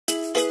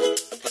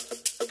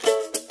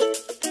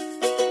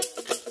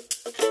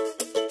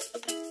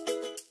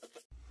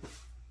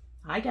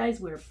Hi guys,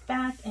 we're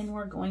back and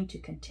we're going to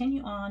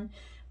continue on.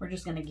 We're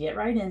just going to get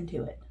right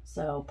into it.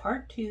 So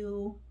part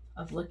 2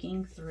 of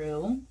looking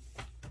through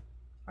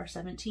our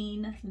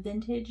 17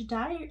 vintage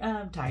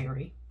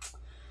diary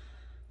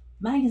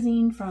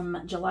magazine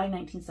from July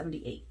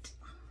 1978.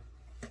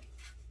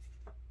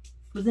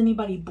 Was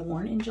anybody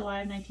born in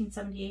July of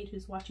 1978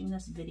 who's watching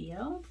this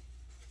video?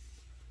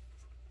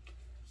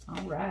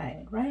 All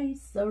right,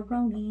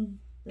 Rice-A-Roni,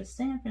 the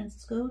San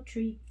Francisco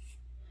treat.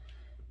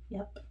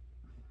 Yep.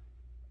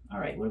 All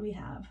right, what do we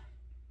have?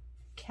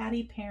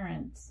 Catty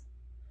Parents.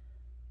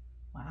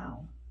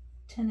 Wow.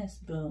 Tennis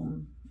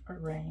Boom,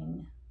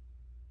 Orang.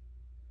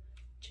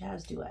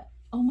 Jazz Duet.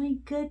 Oh my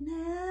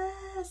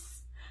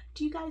goodness.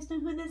 Do you guys know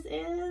who this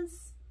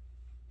is?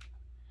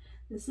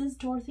 This is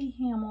Dorothy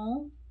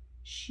Hamill.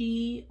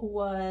 She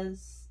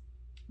was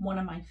one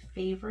of my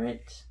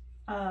favorite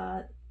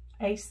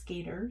ice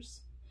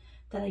skaters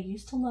that I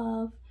used to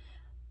love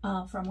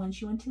from when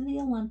she went to the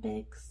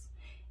Olympics.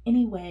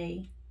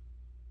 Anyway,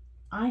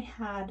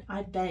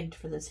 I begged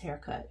for this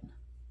haircut.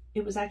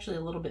 It was actually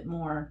a little bit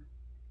more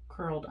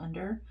curled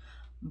under,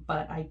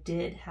 but I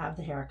did have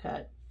the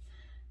haircut.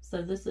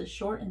 So this is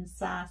Short and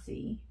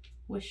Sassy.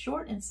 With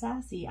Short and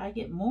Sassy, I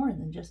get more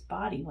than just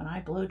body when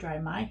I blow dry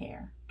my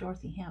hair.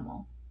 Dorothy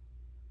Hamill.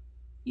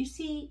 You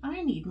see,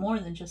 I need more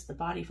than just the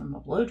body from a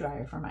blow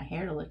dryer for my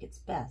hair to look its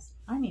best.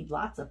 I need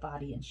lots of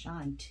body and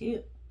shine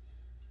too.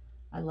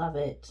 I love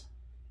it.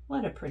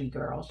 What a pretty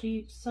girl.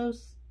 She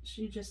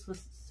just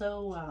was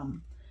so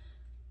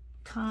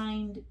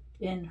kind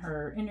in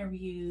her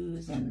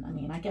interviews, and I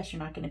mean, I guess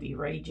you're not going to be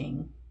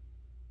raging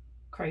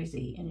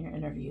crazy in your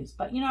interviews,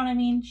 but you know what I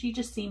mean? She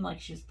just seemed like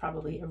she's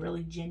probably a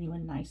really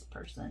genuine, nice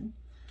person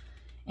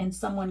and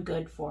someone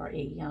good for a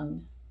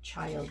young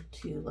child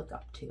to look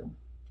up to.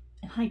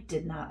 And I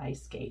did not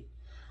ice skate.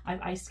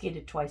 I've ice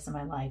skated twice in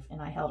my life,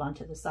 and I held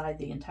onto the side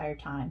the entire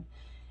time,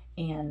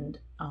 and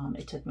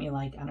it took me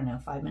like, I don't know,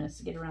 5 minutes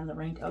to get around the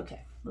rink.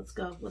 Okay, let's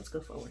go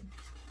forward.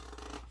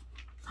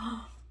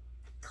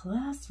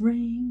 Class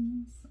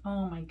rings.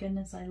 Oh my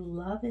goodness, I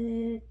love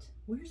it.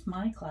 Where's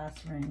my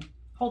class ring?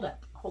 Hold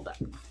up. All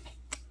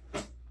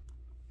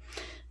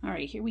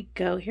right, here we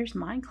go. Here's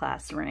my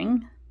class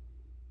ring.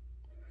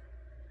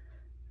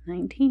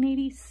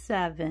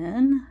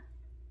 1987.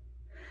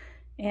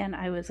 And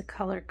I was a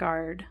color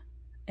guard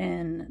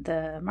in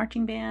the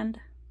marching band.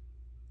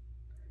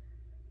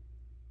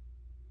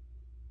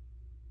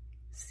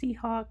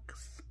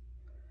 Seahawks.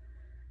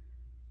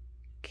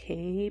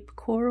 Cape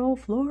Coral,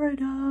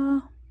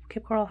 Florida.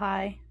 Cape Coral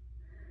High.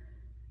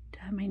 Do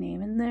I have my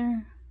name in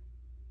there?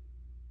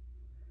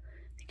 I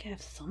think I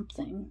have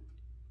something.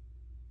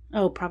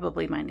 Oh,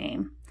 probably my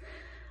name.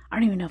 I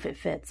don't even know if it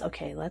fits.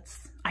 Okay,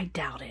 I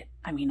doubt it.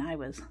 I mean,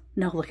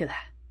 no, look at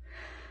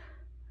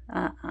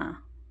that.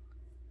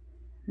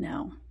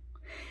 No.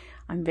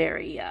 I'm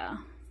very,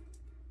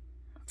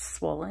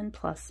 swollen,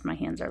 plus my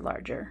hands are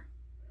larger.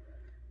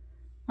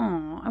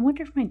 Oh, I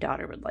wonder if my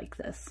daughter would like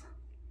this.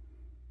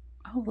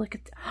 Oh, look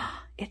at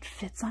it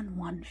fits on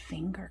one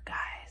finger,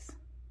 guys.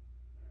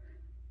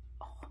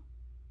 Oh,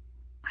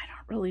 I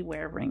don't really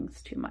wear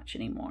rings too much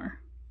anymore.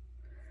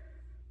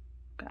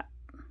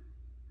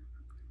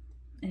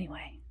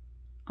 Anyway.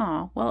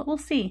 Oh, well, we'll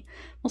see.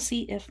 We'll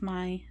see if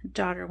my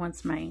daughter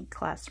wants my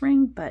class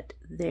ring, but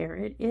there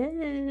it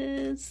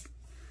is.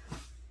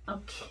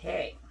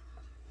 Okay.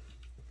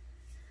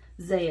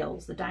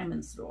 Zales, the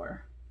diamond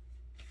store.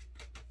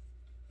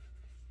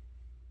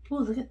 Oh,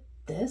 look at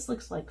this.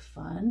 Looks like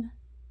fun.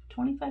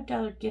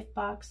 $25 gift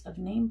box of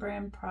name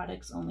brand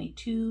products, only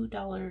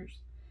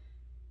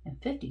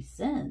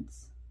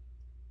 $2.50.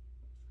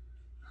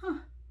 Huh.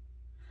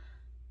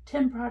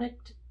 10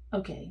 product.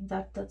 Okay,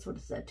 that's what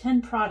it said.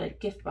 10 product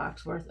gift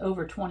box worth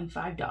over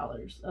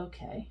 $25.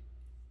 Okay.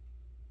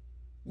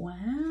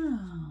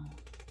 Wow.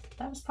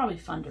 That was probably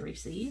fun to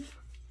receive.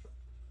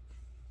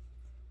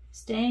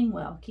 Staying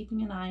well,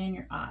 keeping an eye on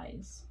your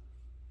eyes.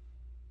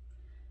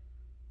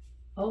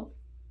 Oh,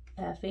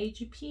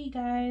 FHP,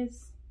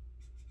 guys.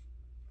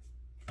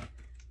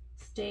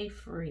 Stay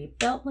free.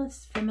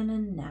 Beltless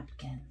feminine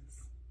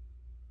napkins.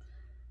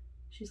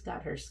 She's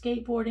got her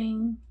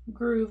skateboarding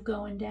groove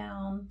going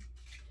down.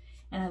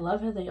 And I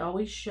love how they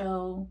always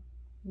show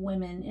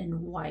women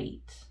in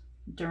white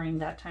during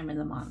that time of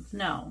the month.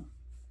 No.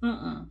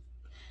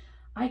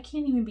 I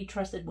can't even be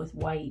trusted with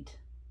white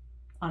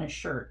on a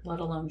shirt, let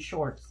alone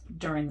shorts,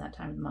 during that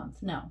time of the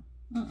month. No.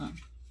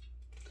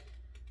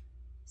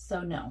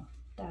 So no,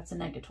 that's a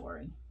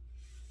negatory.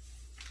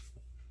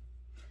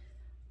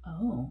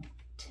 Oh,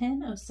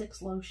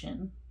 1006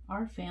 lotion,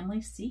 our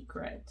family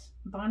secret.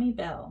 Bonnie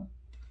Bell.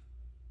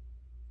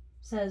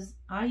 Says,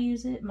 I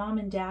use it, mom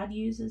and dad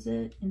uses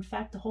it. In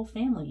fact, the whole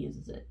family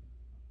uses it.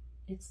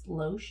 It's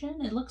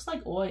lotion. It looks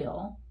like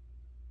oil.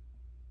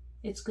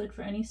 It's good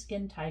for any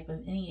skin type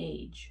of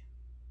any age.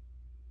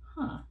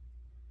 Huh.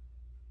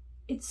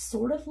 It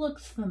sort of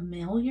looks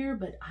familiar,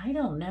 but I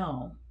don't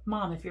know.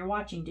 Mom, if you're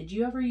watching, did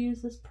you ever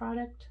use this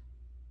product?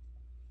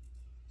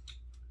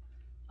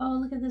 Oh,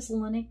 look at this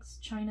Lenox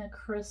China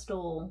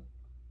Crystal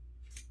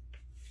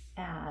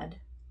had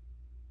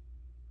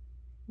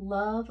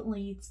love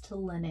leads to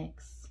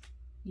Linux.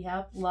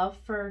 Yep, love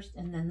first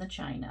and then the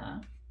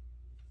China.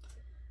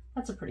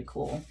 That's a pretty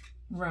cool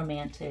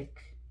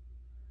romantic,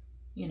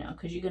 you know,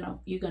 because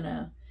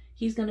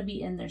he's gonna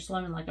be in there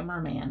swimming like a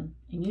merman,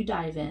 and you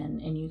dive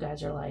in and you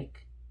guys are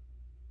like,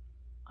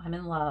 I'm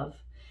in love,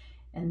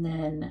 and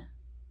then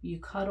you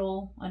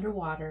cuddle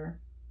underwater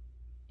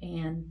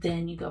and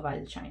then you go buy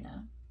the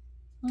China.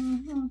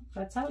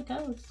 That's how it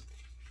goes.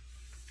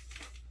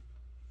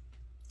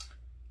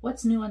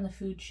 What's new on the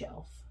food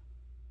shelf?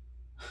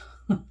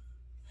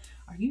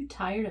 Are you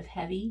tired of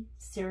heavy,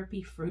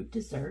 syrupy fruit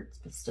desserts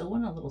but still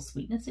want a little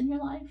sweetness in your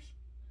life?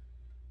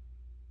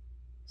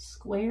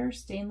 Square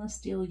stainless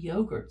steel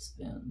yogurt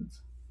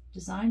spoons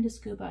designed to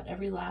scoop out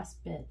every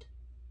last bit.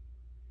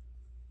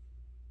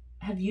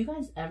 Have you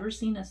guys ever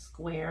seen a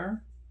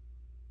square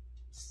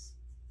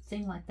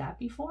thing like that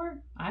before?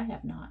 I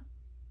have not.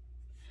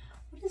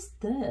 What is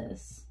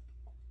this?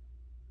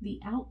 The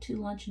out to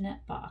lunch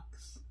net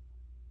box.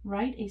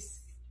 Write a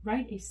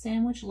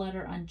sandwich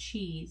letter on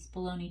cheese,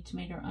 bologna,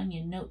 tomato,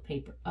 onion, note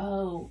paper.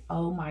 Oh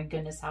my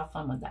goodness, how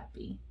fun would that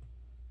be?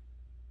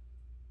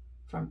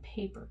 From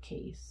Paper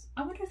Case.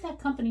 I wonder if that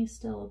company is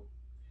still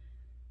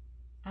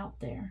out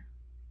there.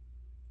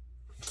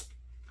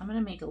 I'm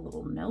gonna make a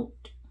little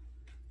note.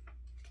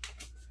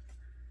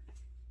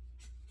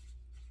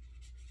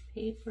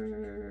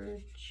 Paper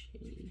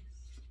Chase.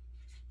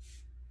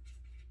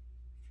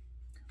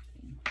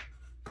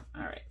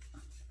 All right.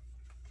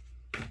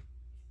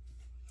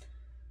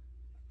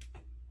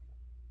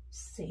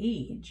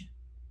 Sage.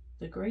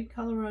 The Great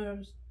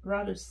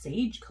Colorado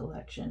Sage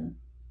Collection.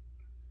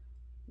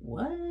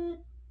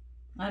 What?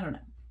 I don't know.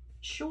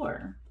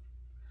 Sure.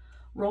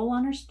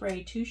 Roll-on or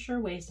spray, 2 sure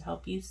ways to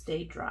help you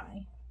stay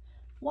dry.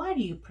 Why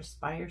do you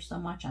perspire so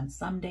much on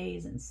some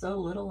days and so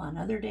little on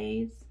other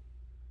days?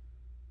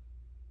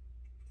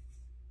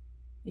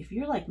 If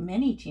you're like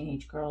many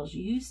teenage girls,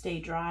 you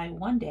stay dry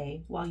one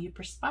day while you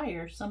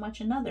perspire so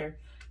much another.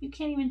 You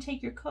can't even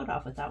take your coat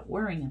off without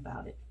worrying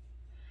about it.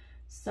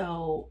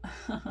 So,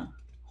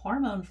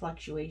 hormone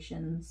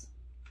fluctuations,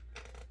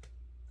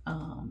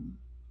 that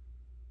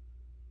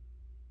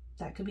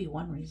could be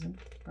one reason,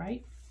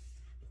 right?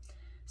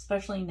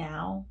 Especially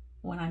now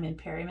when I'm in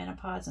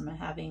perimenopause and I'm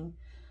having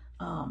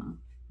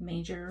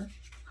major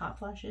hot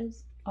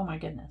flashes. Oh my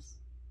goodness.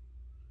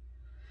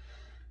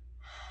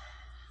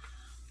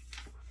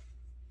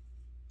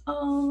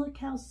 Oh, look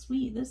how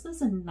sweet. This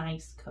is a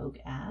nice Coke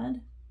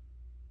ad.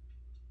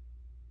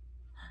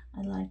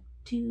 I like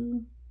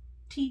to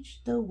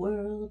teach the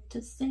world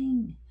to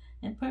sing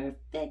and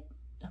perfect.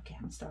 Okay,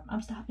 I'm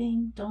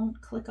stopping. Don't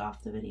click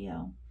off the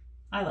video.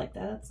 I like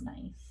that. That's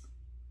nice.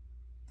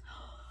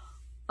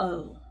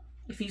 Oh,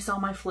 if you saw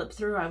my flip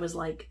through, I was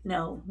like,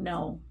 no.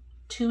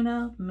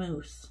 Tuna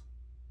mousse.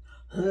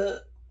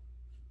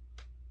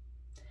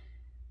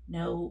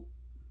 No.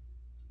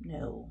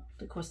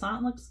 The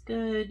croissant looks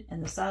good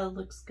and the salad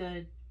looks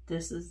good.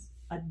 This is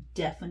a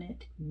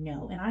definite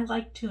no. And I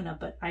like tuna,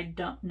 but I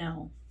don't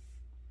know.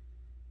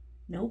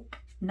 Nope,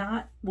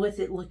 not with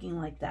it looking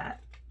like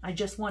that. I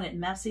just want it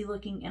messy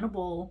looking in a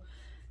bowl,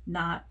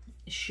 not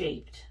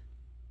shaped.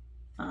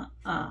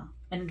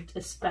 And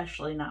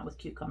especially not with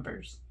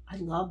cucumbers. I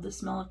love the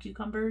smell of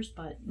cucumbers,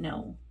 but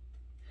no.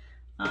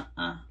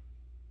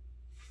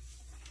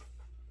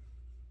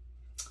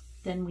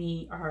 Then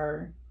we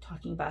are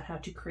talking about how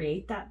to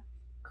create that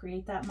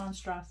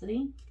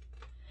monstrosity.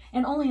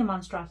 And only a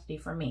monstrosity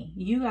for me.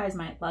 You guys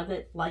might love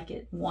it, like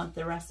it, want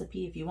the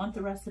recipe. If you want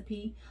the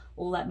recipe,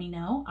 let me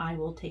know. I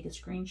will take a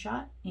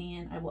screenshot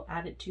and I will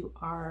add it to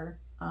our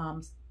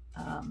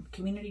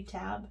community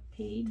tab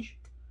page.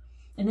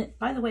 And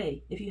by the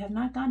way, if you have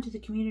not gone to the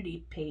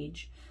community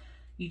page,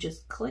 you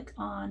just click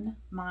on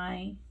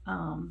my,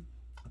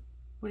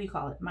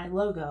 my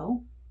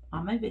logo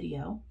on my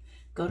video,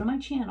 go to my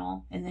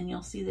channel, and then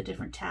you'll see the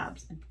different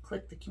tabs and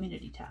click the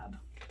community tab.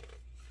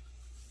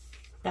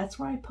 That's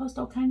where I post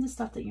all kinds of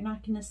stuff that you're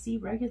not going to see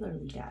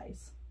regularly,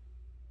 guys.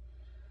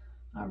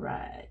 All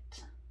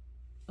right.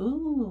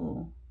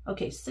 Ooh.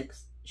 Okay,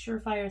 6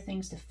 surefire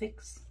things to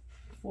fix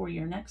for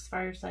your next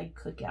fireside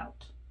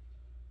cookout.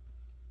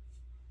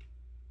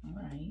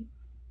 All right.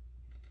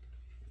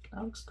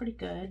 That looks pretty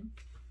good.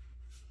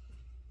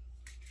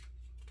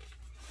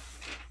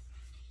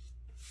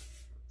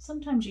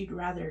 Sometimes you'd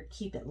rather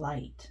keep it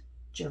light.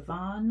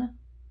 Javon.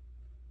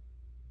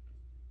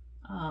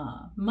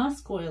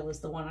 Musk oil is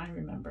the one I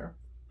remember.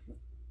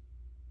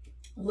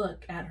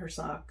 Look at her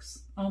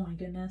socks. Oh my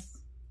goodness.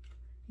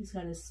 He's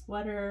got his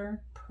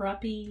sweater,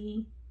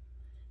 preppy.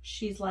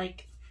 She's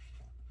like,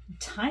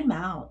 time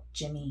out,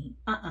 Jimmy.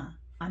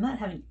 I'm not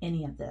having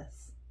any of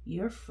this.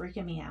 You're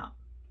freaking me out.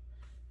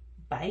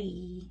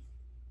 Bye.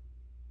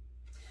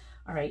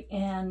 All right,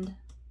 and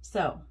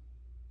so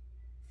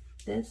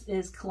this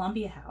is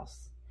Columbia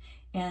House.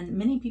 And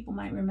many people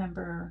might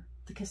remember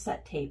the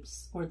cassette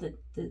tapes or the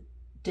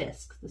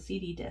disc, the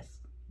CD disc,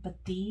 but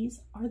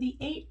these are the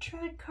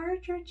 8-track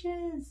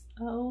cartridges.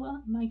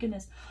 Oh my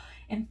goodness.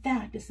 In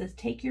fact, it says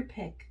take your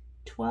pick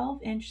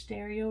 12-inch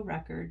stereo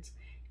records,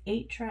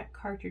 8-track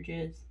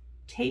cartridges,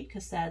 tape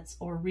cassettes,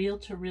 or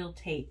reel-to-reel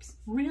tapes.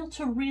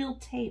 Reel-to-reel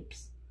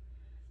tapes.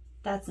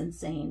 That's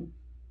insane.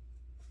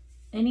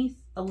 Any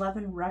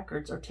 11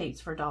 records or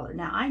tapes for $1.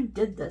 Now, I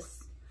did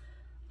this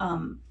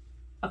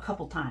a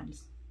couple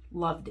times.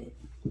 Loved it.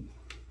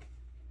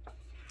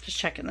 Just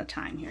checking the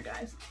time here,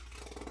 guys.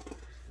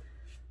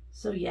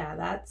 So yeah,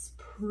 that's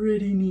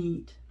pretty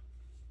neat.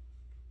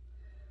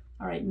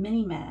 All right,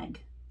 mini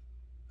mag.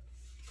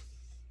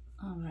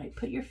 All right,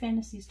 put your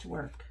fantasies to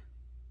work.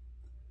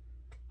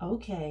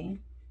 Okay.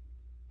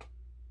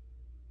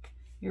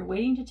 You're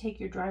waiting to take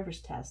your driver's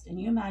test, and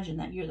you imagine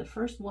that you're the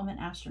first woman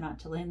astronaut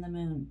to land on the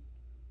moon.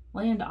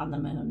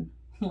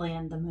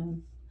 Land the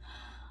moon.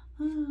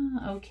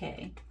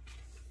 Okay.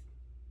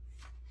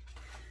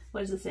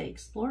 What does it say?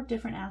 Explore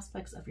different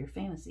aspects of your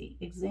fantasy.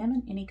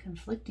 Examine any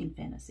conflicting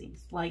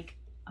fantasies. Like,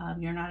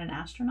 you're not an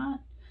astronaut?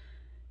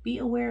 Be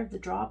aware of the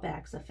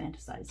drawbacks of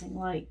fantasizing.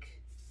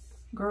 Like,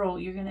 girl,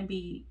 you're going to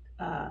be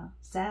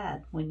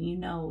sad when you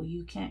know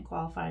you can't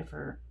qualify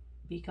for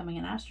becoming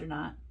an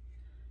astronaut.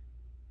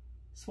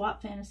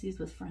 Swap fantasies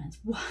with friends.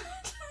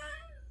 What?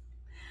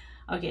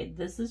 Okay,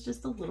 this is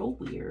just a little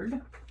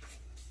weird.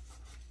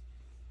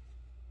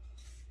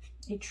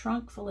 A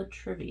trunk full of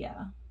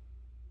trivia.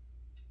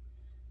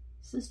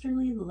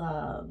 Sisterly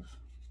love.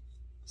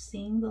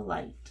 Seeing the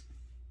light.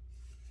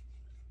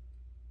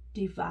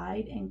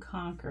 Divide and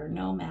conquer.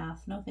 No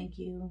math. No thank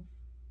you.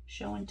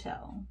 Show and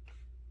tell.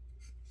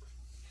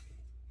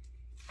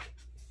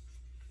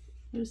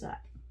 Who's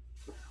that?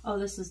 Oh,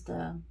 this is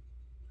the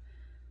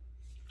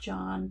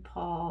John,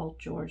 Paul,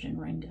 George, and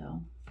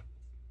Ringo.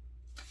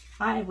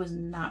 I was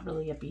not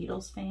really a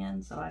Beatles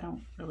fan, so I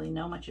don't really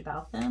know much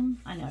about them.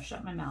 I know,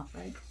 shut my mouth,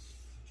 right?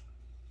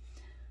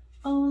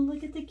 Oh,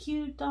 look at the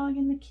cute dog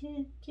and the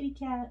kitty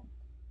cat.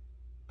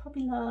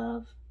 Puppy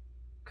love.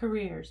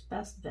 Careers,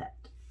 best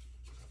vet.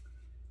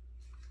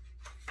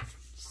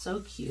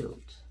 So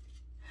cute.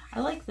 I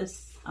like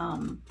this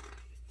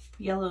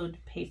yellowed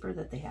paper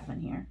that they have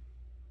in here.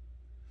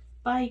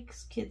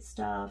 Bikes, kid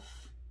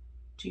stuff,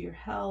 to your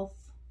health.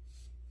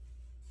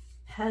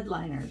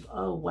 Headliners.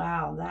 Oh,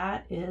 wow,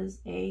 that is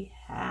a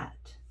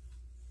hat.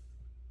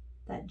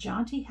 That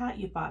jaunty hat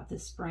you bought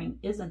this spring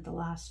isn't the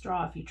last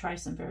straw if you try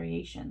some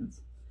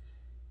variations.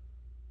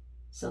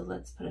 So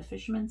let's put a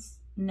fisherman's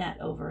net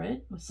over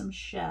it with some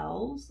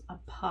shells, a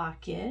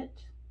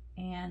pocket,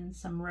 and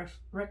some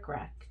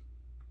rickrack.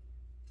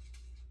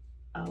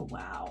 Oh,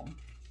 wow.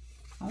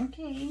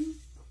 Okay.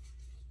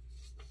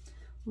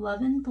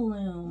 Love and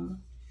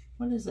Bloom.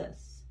 What is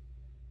this?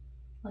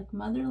 Like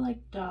mother,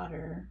 like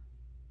daughter.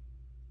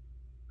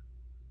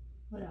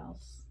 What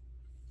else?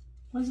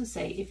 What does it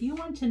say? If you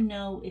want to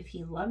know if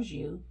he loves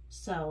you,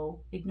 so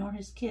ignore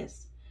his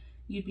kiss.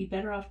 You'd be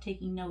better off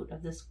taking note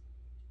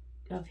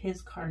of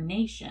his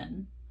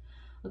carnation.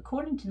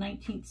 According to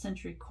 19th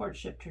century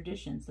courtship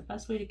traditions, the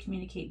best way to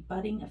communicate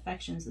budding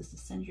affections is to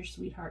send your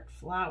sweetheart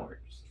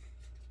flowers.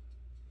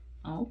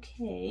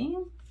 Okay.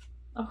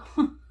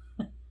 Oh,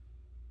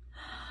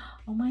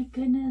 oh my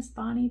goodness,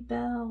 Bonnie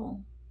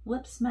Bell.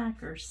 Lip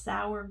smacker,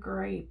 sour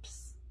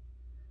grapes.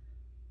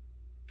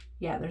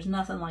 Yeah, there's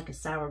nothing like a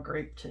sour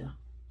grape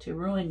to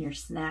ruin your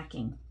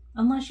snacking.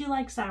 Unless you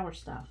like sour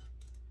stuff.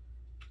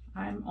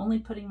 I'm only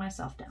putting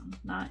myself down,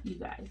 not you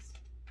guys.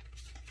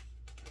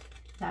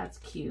 That's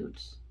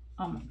cute.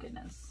 Oh my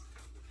goodness.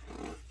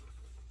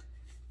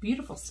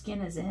 Beautiful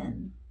Skin is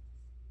in.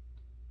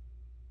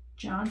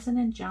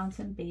 Johnson &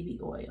 Johnson baby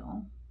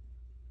oil.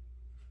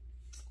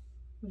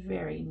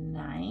 Very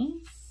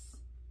nice.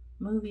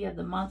 Movie of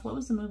the month. What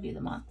was the movie of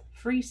the month?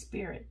 Free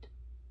Spirit.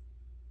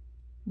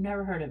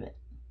 Never heard of it.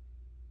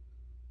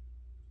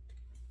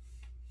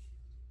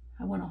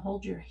 I Want to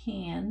Hold Your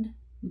Hand.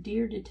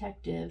 Dear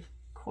Detective.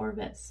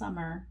 Corvette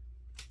Summer.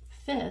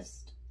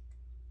 Fist.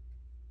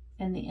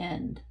 And The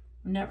End.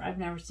 I've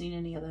never seen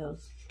any of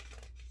those.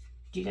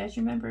 Do you guys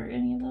remember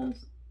any of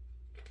those?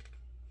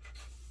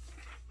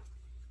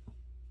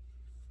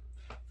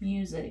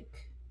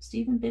 Music.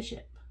 Stephen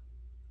Bishop.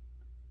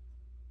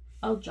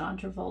 Oh, John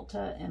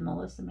Travolta and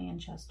Melissa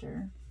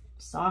Manchester.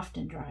 Soft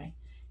and Dry.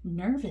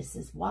 Nervous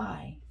is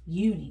why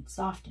you need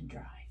Soft and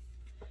Dry.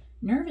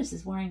 Nervous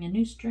is wearing a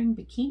new string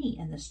bikini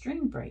and the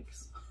string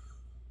breaks.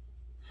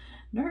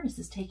 Nervous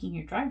is taking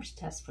your driver's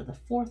test for the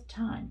 4th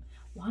time.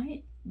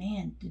 Why,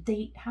 man, did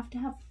they have to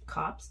have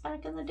cops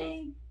back in the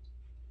day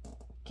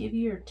give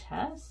you your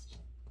test?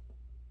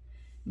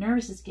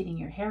 Nervous is getting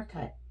your hair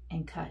cut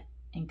and cut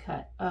and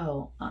cut.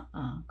 Oh,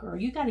 girl,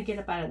 you got to get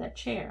up out of that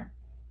chair.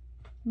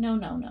 No,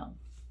 no, no.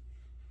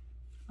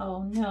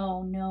 Oh,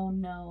 no, no,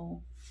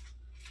 no.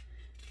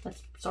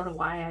 That's sort of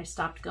why I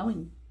stopped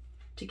going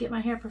to get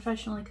my hair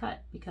professionally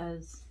cut,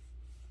 because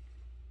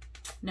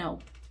no.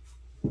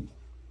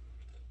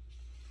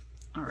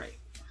 All right.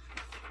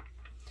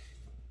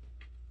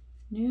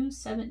 New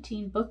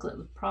 17 booklet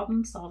with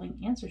problem-solving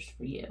answers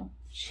for you.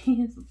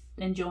 She's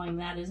enjoying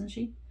that, isn't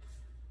she?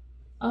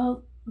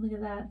 Oh, look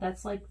at that.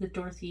 That's like the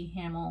Dorothy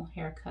Hamill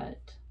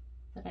haircut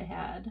that I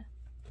had.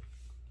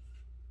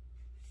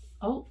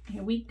 Oh,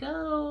 here we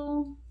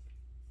go.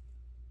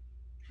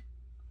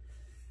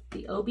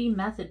 The OB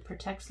method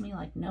protects me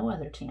like no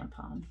other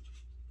tampon.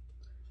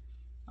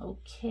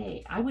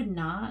 Okay, I would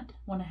not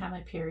want to have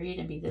my period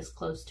and be this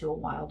close to a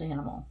wild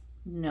animal.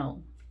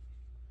 No.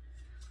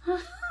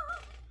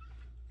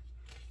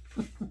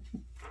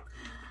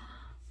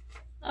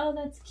 Oh,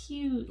 that's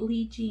cute.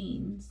 Lee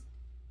jeans.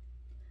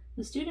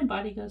 The student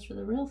body goes for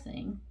the real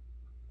thing.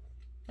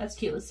 That's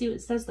cute. Let's see what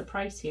it says the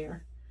price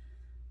here.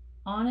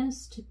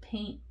 Honest to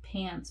paint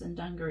pants and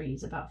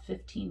dungarees, about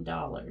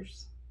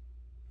 $15.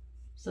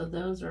 So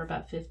those are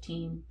about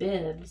 15.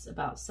 Bibs,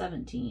 about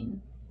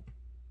 17.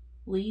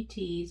 Lee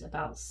tees,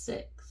 about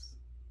 6.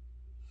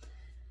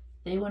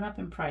 They went up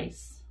in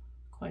price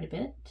quite a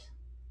bit.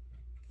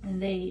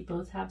 And they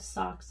both have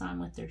socks on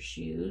with their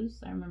shoes.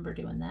 I remember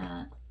doing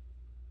that.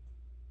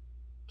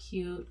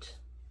 Cute.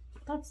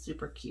 That's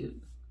super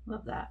cute.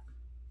 Love that.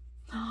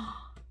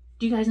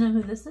 Do you guys know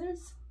who this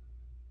is?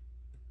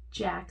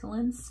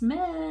 Jacqueline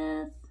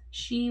Smith.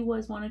 She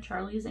was one of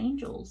Charlie's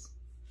Angels.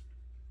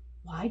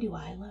 Why do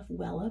I love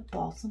Wella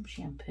Balsam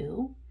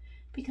Shampoo?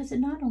 Because it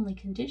not only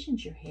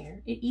conditions your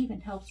hair, it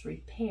even helps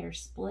repair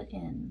split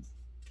ends.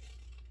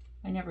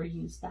 I never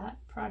used that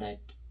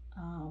product.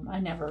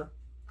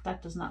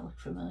 That does not look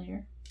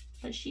familiar,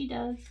 but she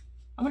does.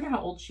 I wonder how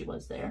old she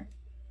was there.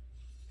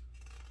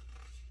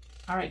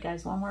 All right,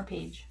 guys, one more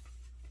page.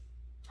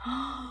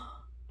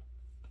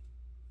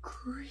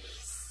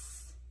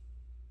 Grease.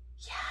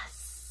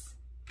 Yes.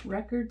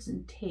 Records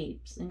and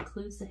tapes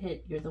includes the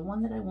hit "You're the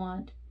One That I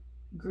Want,"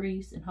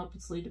 Grease, and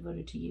hopelessly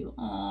devoted to you.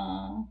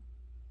 Aww.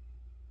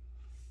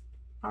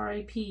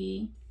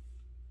 R.I.P.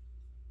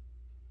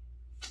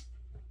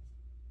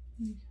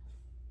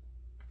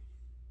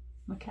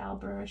 Mikhail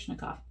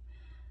Baryshnikov.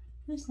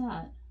 Who's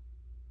that?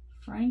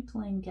 Frank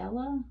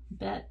Langella,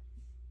 Bette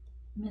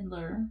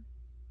Midler,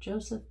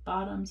 Joseph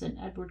Bottoms, and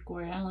Edward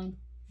Gorey. I only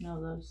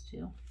know those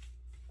two.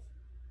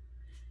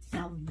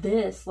 Now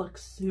this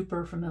looks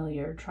super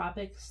familiar.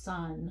 Tropic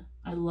Sun.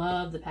 I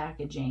love the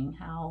packaging.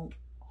 How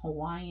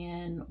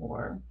Hawaiian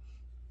or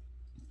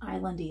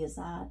islandy is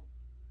that?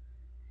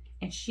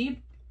 And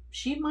she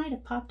might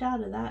have popped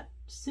out of that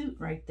suit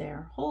right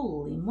there.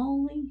 Holy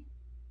moly.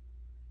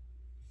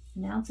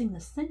 Announcing the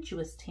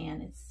sensuous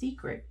tan, its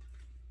secret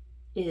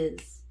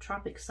is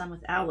Tropic Sun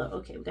with aloe.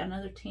 Okay, we got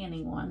another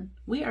tanning one.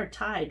 We are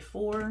tied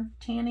for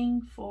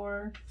tanning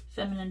for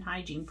feminine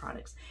hygiene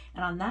products.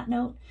 And on that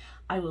note,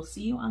 I will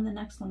see you on the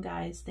next one,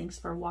 guys. Thanks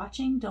for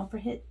watching. Don't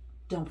forget,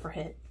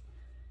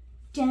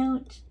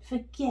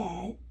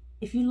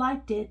 if you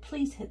liked it,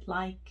 please hit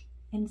like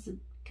and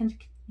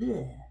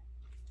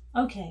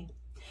okay.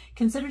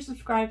 Consider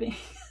subscribing,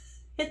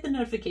 hit the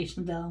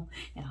notification bell,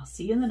 and I'll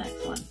see you in the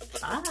next one.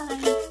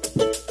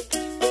 Bye.